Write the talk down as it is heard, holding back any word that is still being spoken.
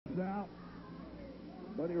Now,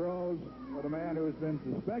 Buddy Rose, with a man who has been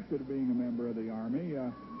suspected of being a member of the Army,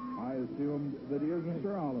 I assumed that he is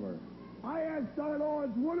Mr. Oliver. I asked Don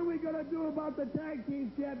Owens, what are we going to do about the tag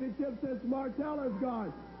team championship since Martel is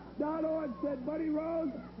gone? Don Owens said, Buddy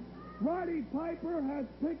Rose, Roddy Piper has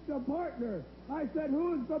picked a partner. I said,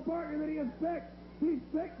 who's the partner that he has picked? He's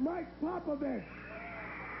picked Mike Popovich.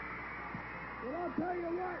 Well, I'll tell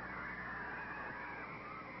you what.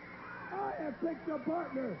 I have picked a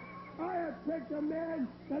partner. I have picked a man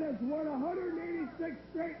that has won 186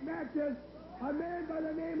 straight matches, a man by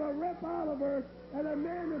the name of Rip Oliver, and a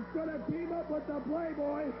man that's going to team up with the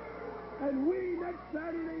Playboy. And we, next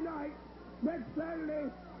Saturday,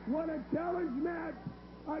 want a challenge match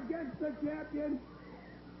against the champion,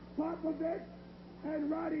 Popovich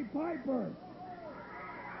and Roddy Piper.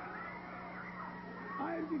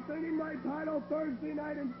 I am defending my title Thursday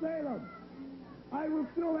night in Salem. I will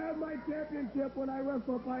still have my championship when I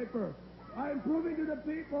wrestle Piper. I am proving to the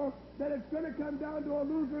people that it's going to come down to a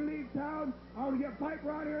loser league town. I'll get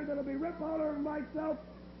Piper out here, that'll be Rip Oliver and myself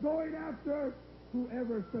going after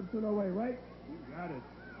whoever Simpson away, right? You got it.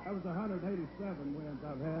 That was 187 wins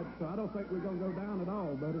I've had, so I don't think we're going to go down at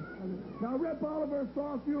all, buddy. Now, Rip Oliver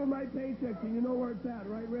saw a few of my paychecks, and you know where it's at,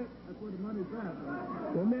 right, Rip? That's where the money's at.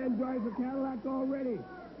 The man drives a Cadillac already.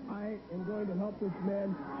 I am going to help this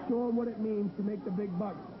man show him what it means to make the big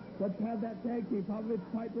bucks. Let's have that tag team, Popovich,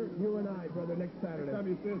 Piper, you and I, brother, next Saturday. Next time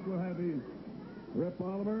you see us, we'll have these. Rip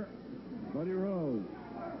Oliver, Buddy Rose.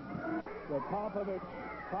 So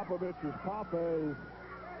Popovich's papa is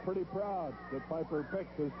pretty proud that Piper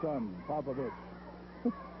picked his son, Popovich.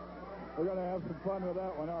 We're going to have some fun with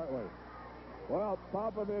that one, aren't we? Well,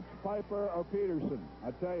 Popovich, Piper, or Peterson.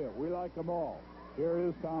 I tell you, we like them all. Here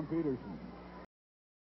is Tom Peterson.